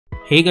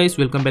Hey guys,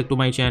 welcome back to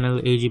my channel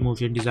AG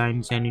Motion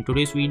Designs, and in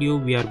today's video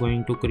we are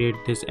going to create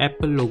this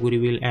Apple logo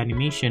reveal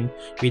animation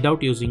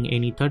without using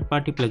any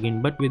third-party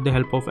plugin but with the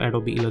help of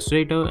Adobe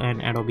Illustrator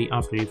and Adobe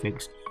After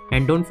Effects.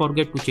 And don't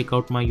forget to check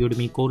out my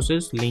Udemy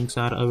courses, links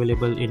are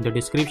available in the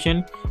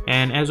description.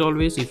 And as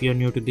always, if you are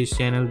new to this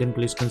channel, then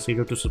please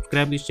consider to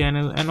subscribe this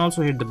channel and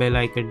also hit the bell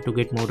icon to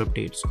get more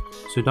updates.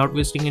 So without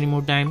wasting any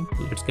more time,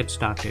 let's get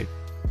started.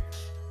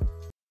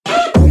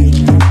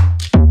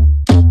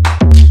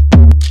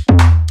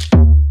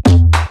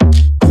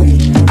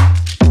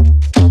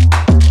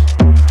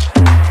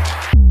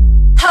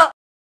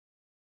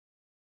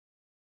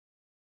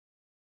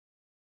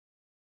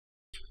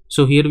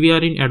 So here we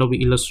are in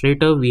Adobe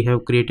Illustrator. We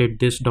have created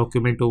this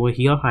document over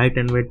here. Height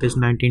and width is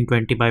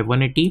 1920 by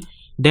 180.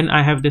 Then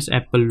I have this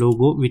Apple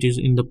logo which is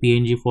in the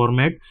PNG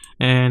format,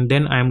 and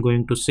then I am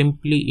going to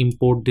simply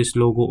import this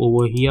logo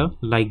over here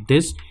like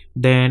this.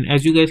 Then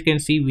as you guys can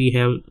see, we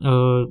have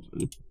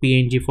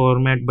PNG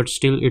format, but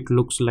still it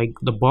looks like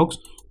the box,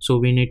 so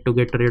we need to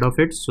get rid of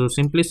it. So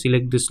simply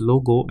select this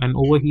logo, and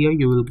over here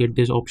you will get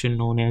this option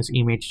known as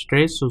image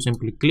trace. So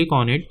simply click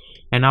on it,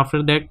 and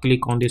after that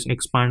click on this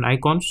expand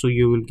icon, so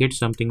you will get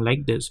something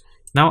like this.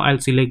 Now I'll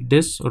select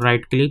this,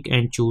 right click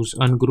and choose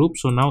ungroup.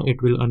 So now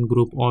it will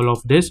ungroup all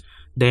of this.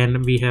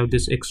 Then we have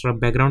this extra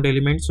background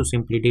element, so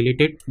simply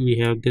delete it. We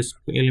have this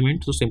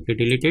element, so simply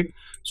delete it.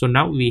 So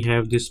now we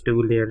have these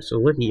two layers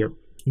over here.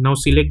 Now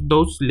select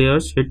those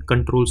layers, hit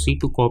Ctrl C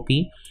to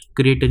copy,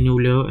 create a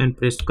new layer and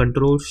press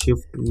Ctrl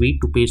Shift V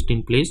to paste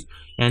in place.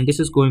 And this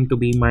is going to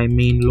be my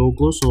main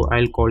logo, so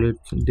I'll call it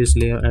this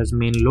layer as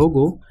main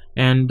logo,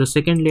 and the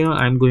second layer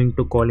I'm going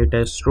to call it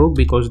as stroke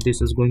because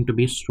this is going to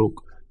be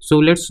stroke. So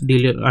let's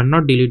delete,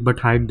 not delete but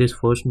hide this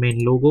first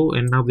main logo,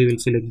 and now we will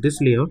select this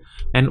layer,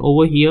 and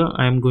over here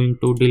I'm going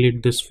to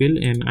delete this fill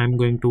and I'm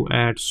going to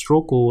add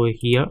stroke over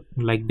here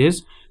like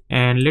this.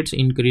 And let's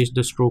increase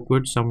the stroke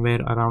width somewhere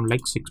around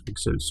like 6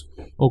 pixels.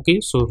 Okay,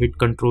 so hit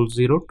Ctrl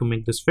 0 to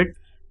make this fit,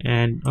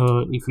 and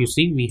if you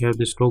see, we have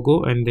this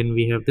logo and then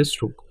we have this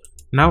stroke.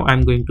 Now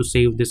I'm going to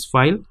save this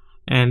file,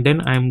 and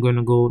then I'm going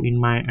to go in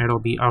my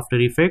Adobe After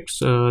Effects,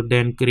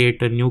 then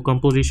create a new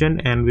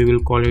composition, and we will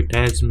call it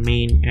as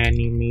main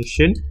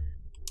animation.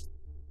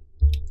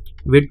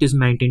 Width is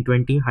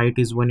 1920, height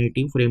is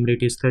 180, frame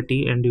rate is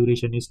 30, and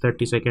duration is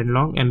 30 seconds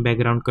long, and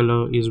background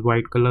color is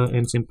white color,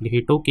 and simply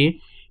hit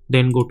OK.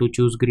 Then go to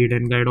choose grid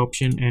and guide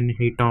option and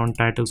hit on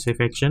title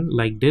safe action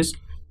like this.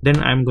 Then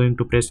I'm going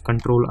to press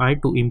Ctrl I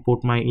to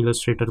import my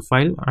Illustrator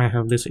file. I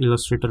have this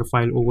Illustrator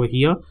file over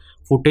here,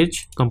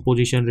 footage,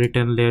 composition,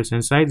 written, layers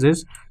and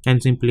sizes,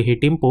 and simply hit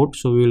import.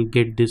 So we will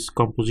get this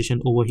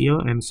composition over here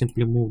and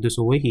simply move this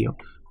over here.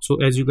 So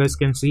as you guys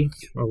can see,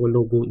 our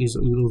logo is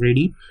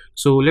ready.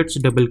 So let's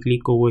double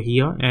click over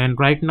here, and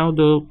right now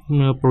the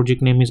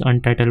project name is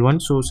untitled one.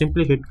 So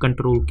simply hit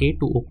Ctrl K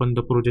to open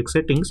the project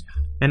settings,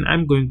 and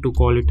I'm going to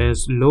call it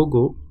as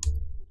logo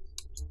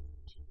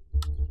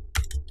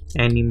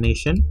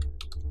animation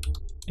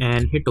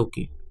and hit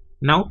OK.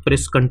 Now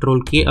press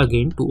Ctrl K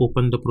again to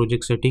open the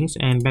project settings,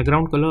 and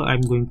background color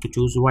I'm going to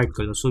choose white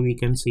color so we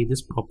can see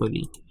this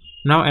properly.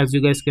 Now as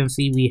you guys can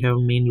see, we have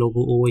main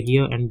logo over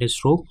here and this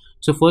stroke.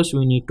 So first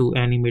we need to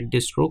animate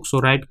this stroke. So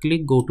right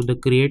click, go to the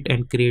create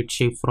and create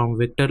shape from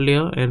vector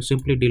layer, and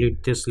simply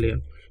delete this layer.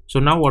 So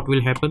now what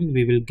will happen,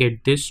 we will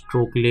get this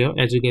stroke layer.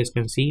 As you guys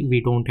can see,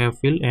 we don't have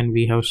fill and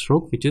we have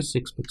stroke which is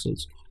 6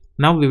 pixels.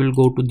 Now we will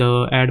go to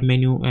the add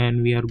menu,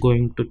 and we are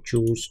going to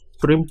choose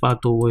trim path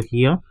over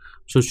here.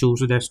 So choose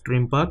that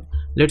trim path.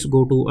 Let's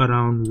go to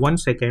around 1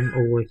 second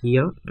over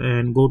here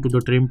and go to the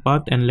trim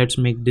path, and let's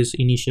make this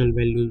initial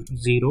value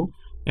 0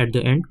 at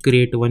the end.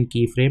 Create one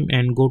keyframe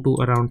and go to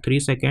around 3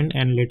 seconds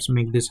and let's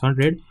make this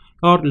 100,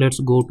 or let's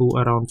go to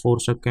around 4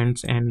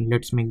 seconds and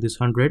let's make this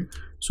 100.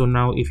 So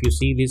now if you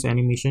see this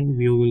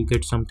animation, you will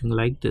get something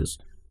like this.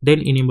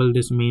 Then enable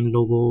this main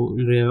logo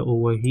layer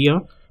over here,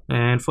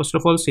 and first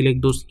of all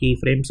select those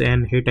keyframes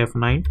and hit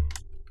F9.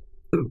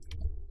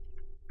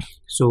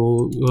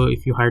 So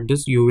if you hide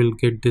this, you will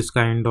get this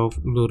kind of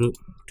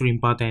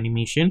trim path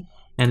animation,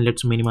 and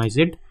let's minimize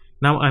it.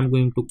 Now I'm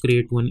going to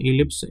create one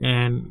ellipse,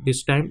 and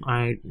this time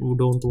I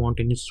don't want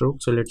any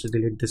stroke, so let's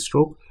delete this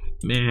stroke,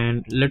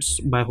 and let's,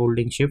 by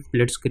holding shift,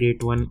 let's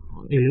create one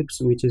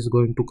ellipse which is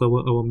going to cover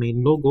our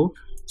main logo.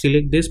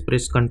 Select this,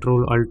 press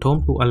Ctrl Alt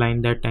Home to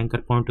align that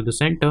anchor point to the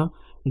center.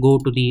 Go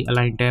to the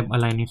align tab,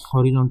 align it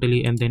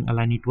horizontally and then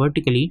align it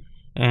vertically,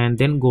 and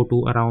then go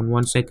to around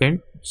 1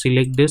 second.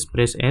 Select this,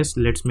 press S,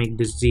 let's make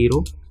this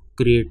 0,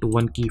 create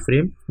one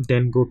keyframe,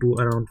 then go to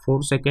around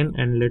 4 seconds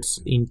and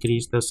let's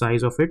increase the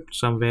size of it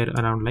somewhere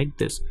around like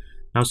this.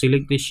 Now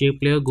select the shape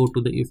layer, go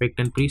to the effect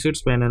and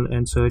presets panel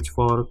and search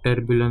for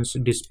turbulence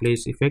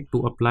displace effect to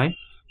apply,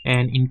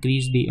 and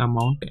increase the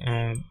amount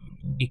and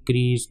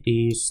decrease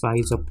the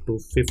size up to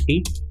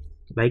 50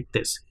 like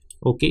this.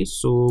 Okay,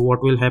 so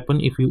what will happen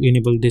if you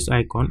enable this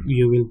icon,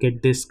 you will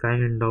get this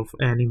kind of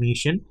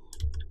animation.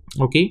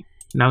 Okay,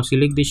 now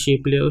select the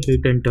shape layer,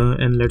 hit enter,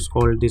 and let's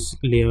call this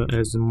layer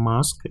as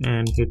mask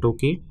and hit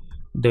OK.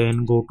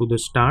 Then go to the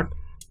start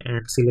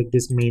and select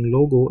this main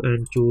logo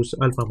and choose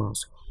alpha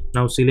mask.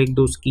 Now select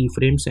those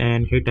keyframes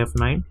and hit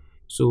F9.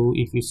 So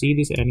if you see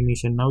this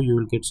animation now, you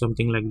will get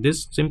something like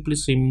this. Simply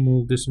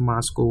move this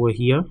mask over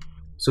here,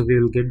 so we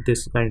will get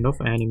this kind of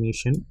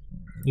animation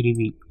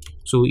reveal.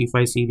 So if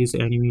I see this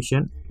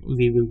animation,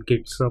 we will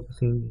get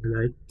something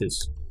like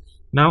this.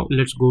 Now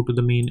let's go to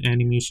the main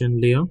animation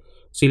layer.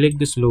 Select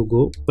this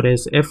logo,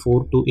 press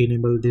F4 to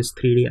enable this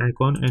 3D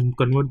icon and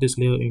convert this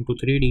layer into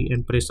 3D,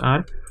 and press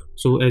R.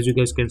 So as you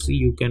guys can see,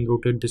 you can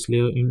rotate this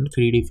layer in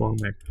 3D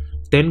format.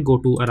 Then go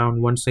to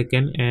around 1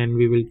 second and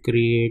we will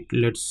create,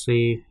 let's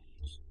say,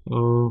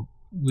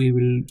 we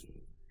will,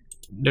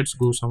 let's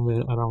go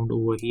somewhere around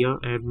over here,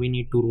 and we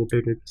need to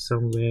rotate it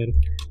somewhere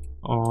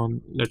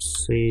on,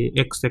 let's say,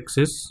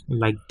 x-axis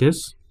like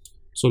this.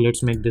 So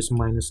let's make this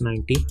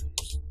 -90,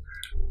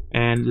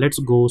 and let's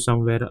go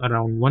somewhere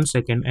around 1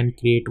 second and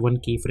create one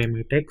keyframe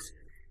at x.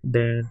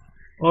 Then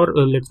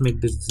let's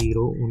make this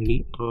 0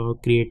 only,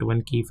 create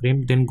one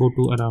keyframe, then go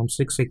to around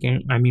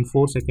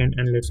 4 second,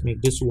 and let's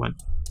make this 1.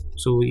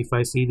 So if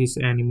I see this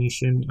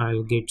animation,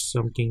 I'll get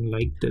something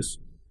like this.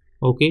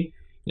 Okay,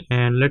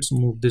 and let's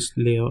move this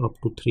layer up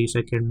to 3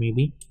 seconds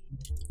maybe,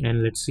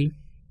 and let's see,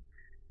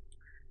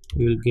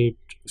 we'll get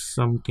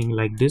something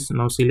like this.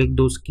 Now select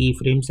those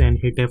keyframes and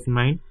hit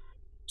F9.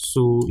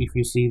 So if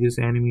you see this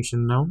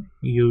animation now,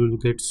 you will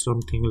get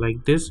something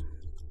like this.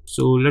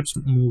 So let's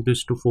move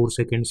this to 4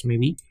 seconds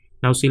maybe.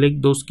 Now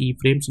select those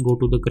keyframes, go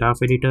to the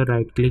graph editor,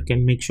 right click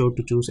and make sure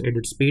to choose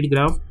edit speed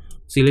graph.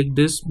 Select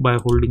this by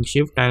holding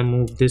shift. I'll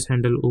move this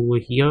handle over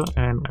here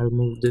and I'll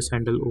move this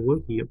handle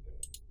over here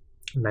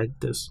like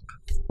this.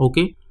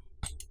 Okay,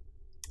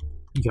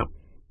 yeah.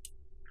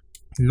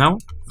 Now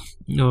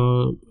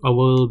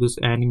this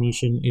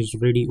animation is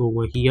ready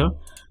over here.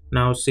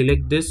 Now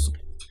select this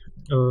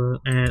or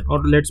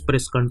let's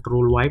press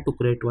Ctrl Y to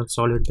create one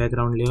solid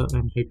background layer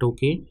and hit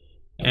OK.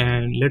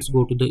 And let's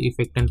go to the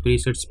effect and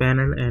presets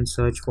panel and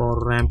search for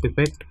ramp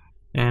effect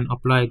and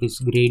apply this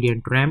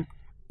gradient ramp,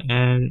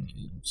 and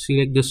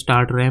select the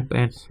start ramp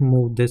and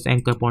move this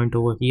anchor point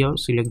over here.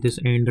 Select this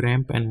end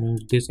ramp and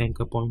move this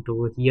anchor point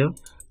over here.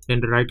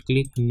 Then right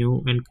click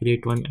new and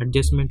create one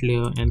adjustment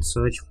layer and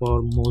search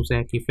for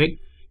mosaic effect,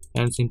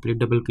 and simply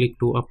double click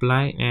to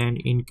apply and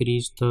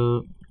increase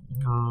the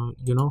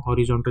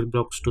horizontal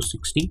blocks to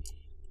 60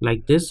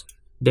 like this.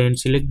 Then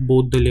select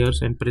both the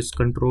layers and press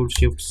Ctrl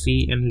Shift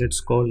C and let's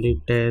call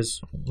it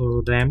as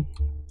ramp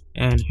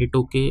and hit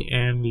OK,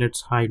 and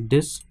let's hide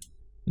this.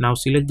 Now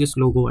select this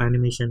logo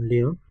animation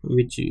layer,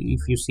 which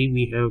if you see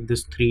we have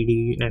this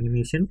 3D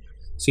animation.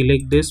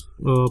 Select this,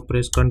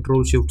 press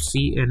Ctrl Shift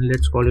C and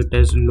let's call it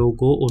as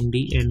logo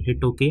only and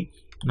hit OK.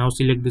 Now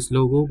select this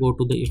logo, go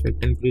to the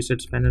effect and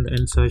presets panel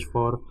and search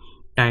for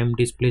time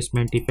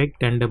displacement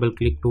effect and double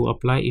click to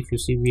apply. If you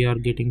see, we are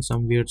getting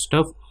some weird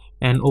stuff,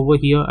 and over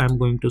here I'm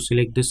going to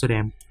select this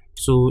ramp.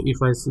 So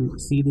if I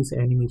see this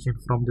animation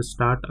from the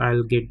start,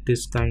 I'll get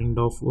this kind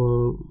of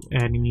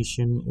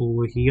animation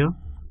over here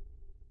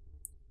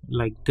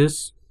like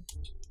this.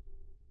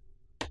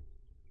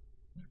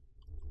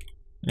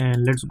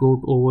 And let's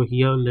go over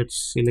here,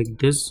 let's select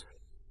this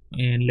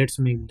and let's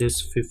make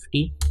this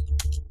 50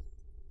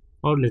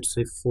 or let's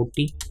say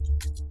 40,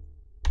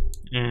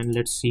 and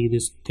let's see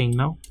this thing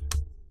now.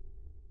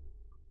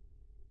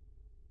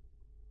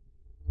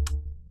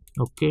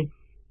 Okay,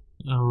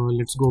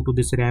 let's go to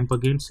this ramp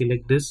again,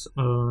 select this,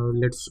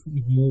 let's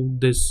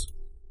move this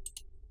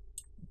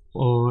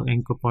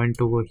anchor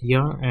point over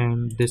here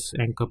and this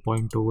anchor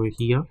point over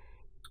here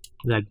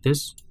like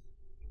this.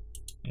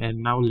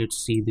 And now let's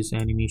see this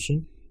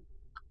animation.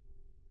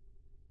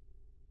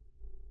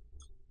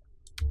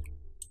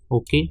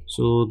 Okay,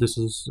 so this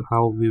is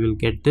how we will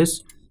get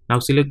this. Now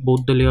select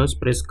both the layers,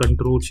 press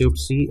Ctrl Shift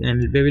C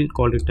and we will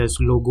call it as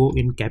logo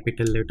in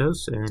capital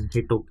letters and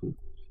hit OK.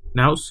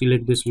 Now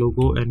select this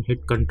logo and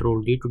hit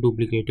Ctrl D to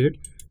duplicate it.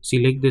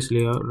 Select this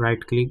layer,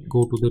 right click,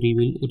 go to the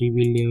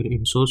reveal layer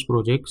in source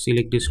project,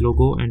 select this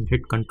logo and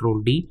hit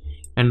Ctrl D,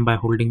 and by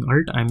holding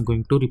Alt I'm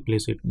going to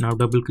replace it. Now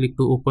double click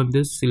to open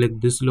this,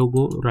 select this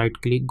logo, right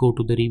click, go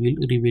to the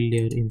reveal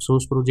layer in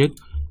source project,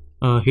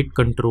 hit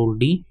Ctrl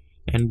D,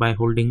 and by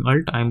holding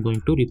Alt I'm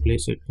going to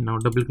replace it. Now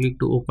double click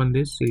to open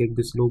this, select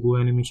this logo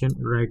animation,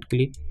 right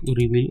click,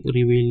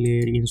 reveal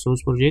layer in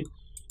source project,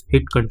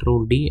 hit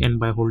Ctrl D, and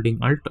by holding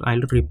Alt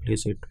I'll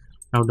replace it.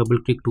 Now double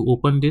click to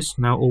open this.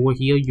 Now over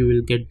here you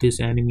will get this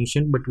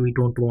animation, but we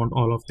don't want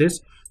all of this,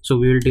 so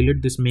we will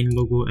delete this main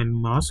logo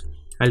and mask.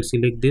 I'll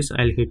select this,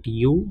 I'll hit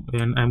U,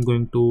 and I'm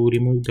going to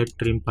remove that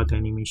trim path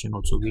animation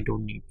also, we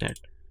don't need that.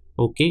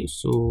 Okay,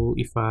 so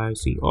if I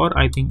see, or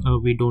I think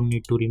we don't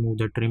need to remove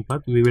the trim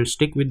path, we will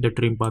stick with the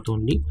trim path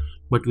only,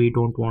 but we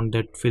don't want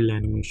that fill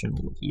animation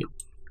over here.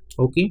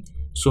 Okay,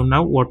 so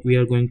now what we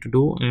are going to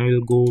do, I'll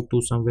go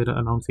to somewhere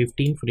around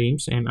 15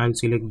 frames and I'll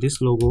select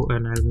this logo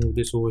and I'll move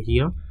this over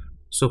here.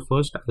 So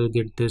first I'll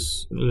get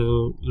this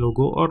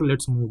logo, or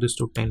let's move this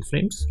to 10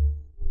 frames,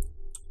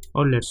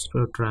 or let's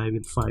try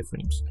with 5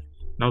 frames.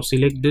 Now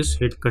select this,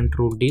 hit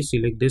Ctrl D,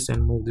 select this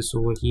and move this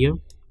over here.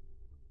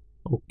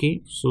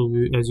 Okay, so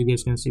as you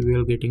guys can see, we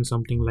are getting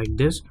something like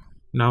this.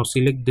 Now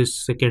select this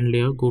second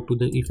layer, go to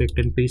the effect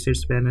and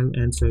presets panel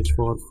and search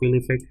for fill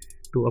effect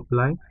to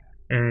apply,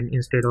 and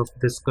instead of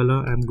this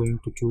color I'm going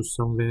to choose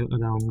somewhere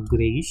around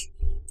grayish.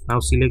 Now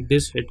select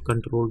this, hit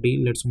Ctrl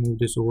D. Let's move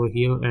this over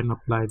here and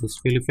apply this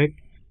fill effect,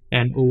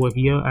 and over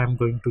here I'm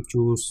going to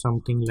choose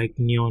something like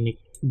neonic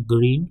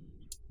green.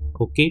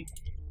 Okay,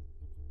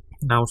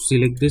 now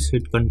select this,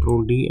 hit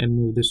Ctrl D and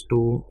move this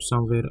to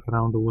somewhere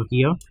around over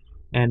here,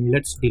 and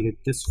let's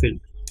delete this fill.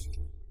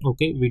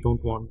 Okay, we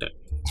don't want that.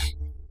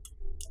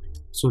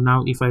 So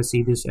now if I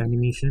see this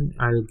animation,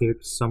 I'll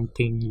get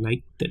something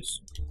like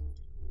this.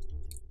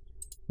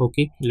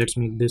 Okay, let's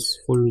make this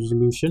full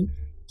resolution,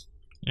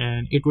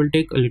 and it will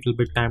take a little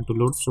bit time to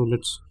load, so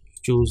let's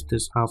choose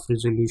this half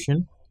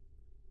resolution.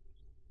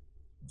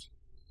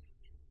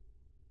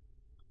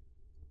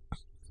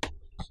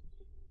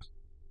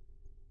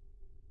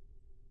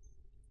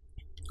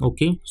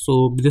 Okay,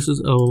 so this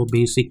is our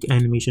basic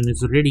animation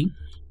is ready.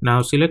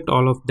 Now select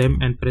all of them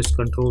and press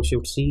Ctrl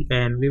Shift C,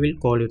 and we will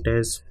call it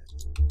as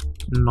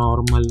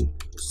normal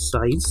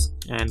size,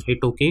 and hit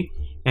OK,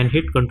 and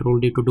hit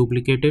Ctrl D to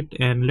duplicate it,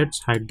 and let's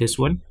hide this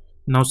one.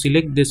 Now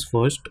select this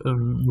first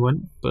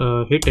one,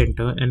 hit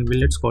enter, and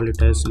let's call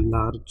it as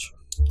large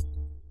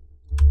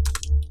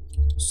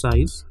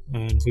size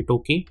and hit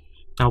OK.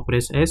 Now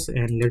press S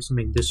and let's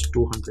make this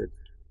 200,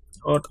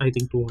 or I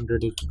think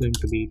 200 is going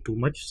to be too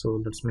much,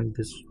 so let's make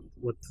this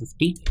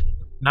 150.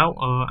 Now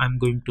I'm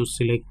going to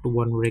select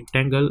one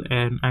rectangle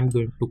and I'm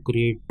going to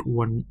create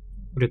one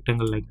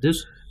rectangle like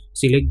this.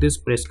 Select this,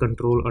 press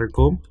Ctrl Alt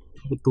Home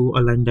to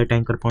align that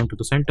anchor point to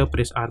the center.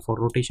 Press R for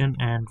rotation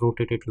and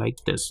rotate it like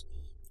this.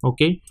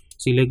 Okay,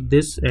 select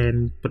this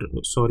and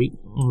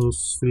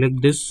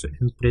select this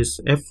and press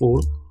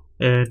F4,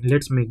 and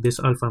let's make this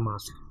alpha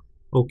mask.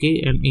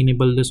 Okay, and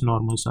enable this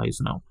normal size.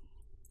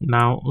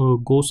 Now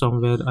go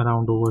somewhere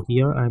around over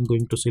here. I'm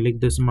going to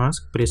select this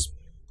mask, press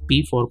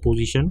P for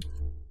position,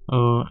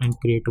 and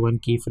create one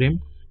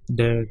keyframe.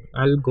 Then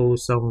I'll go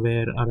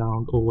somewhere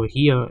around over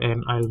here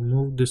and I'll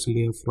move this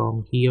layer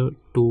from here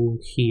to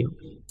here.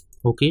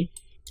 Okay,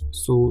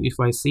 so if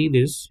I see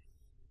this,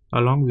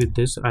 along with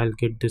this I'll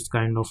get this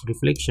kind of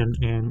reflection,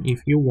 and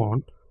if you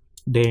want,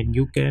 then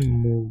you can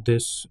move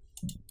this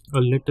a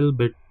little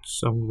bit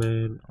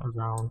somewhere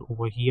around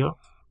over here.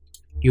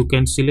 You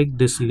can select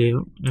this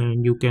layer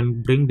and you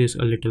can bring this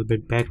a little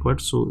bit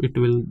backward, so it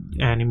will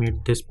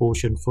animate this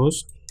portion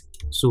first.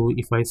 So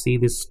if I see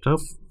this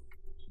stuff,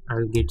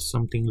 I'll get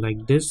something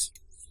like this.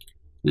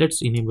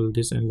 Let's enable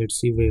this and let's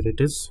see where it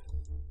is.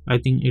 I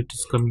think it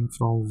is coming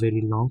from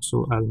very long,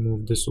 so I'll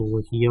move this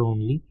over here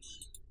only,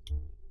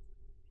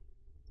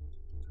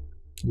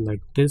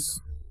 like this.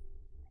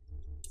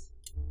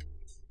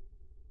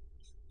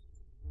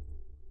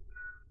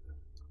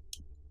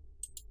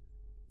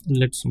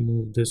 Let's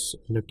move this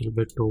a little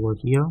bit over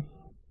here.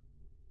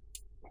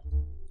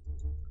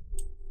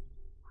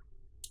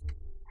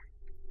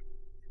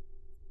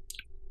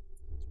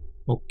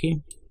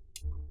 Okay,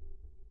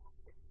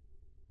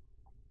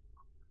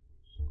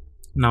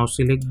 now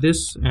select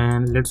this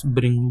and let's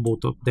bring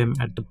both of them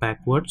at the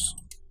backwards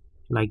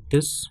like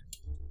this,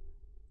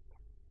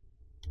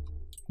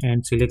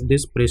 and select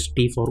this, press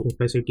T for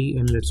opacity,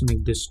 and let's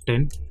make this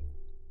 10.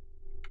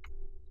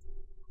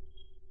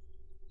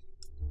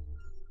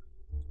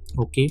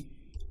 Okay,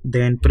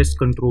 then press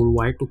Ctrl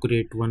Y to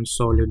create one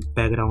solid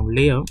background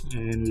layer,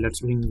 and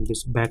let's bring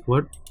this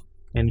backward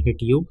and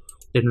hit U.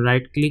 Then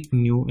right click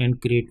new and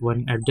create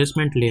one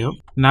adjustment layer.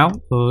 Now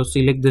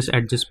select this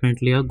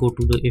adjustment layer, go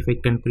to the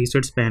effect and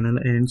presets panel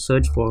and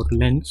search for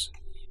lens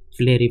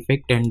flare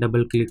effect and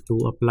double click to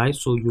apply,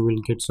 so you will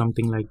get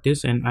something like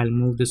this. And I'll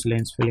move this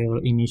lens flare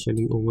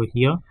initially over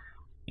here,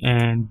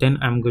 and then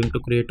I'm going to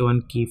create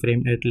one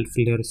keyframe at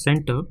flare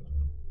center,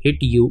 hit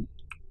U,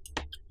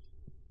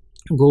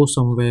 go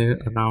somewhere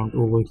around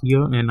over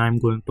here, and I'm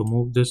going to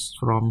move this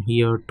from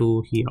here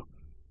to here.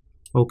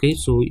 Okay,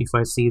 so if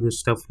I see this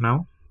stuff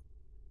now,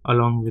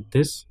 along with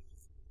this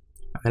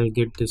I'll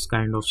get this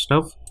kind of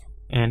stuff,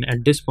 and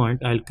at this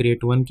point I'll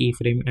create one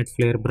keyframe at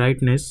flare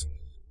brightness,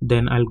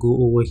 then I'll go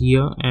over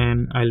here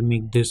and I'll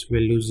make this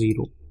value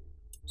 0.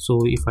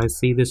 So if I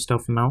see this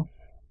stuff now,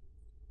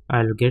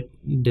 I'll get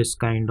this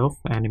kind of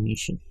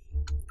animation.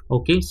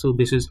 Okay, so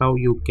this is how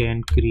you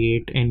can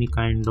create any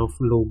kind of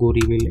logo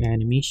reveal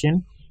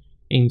animation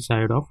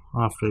inside of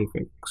After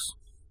Effects.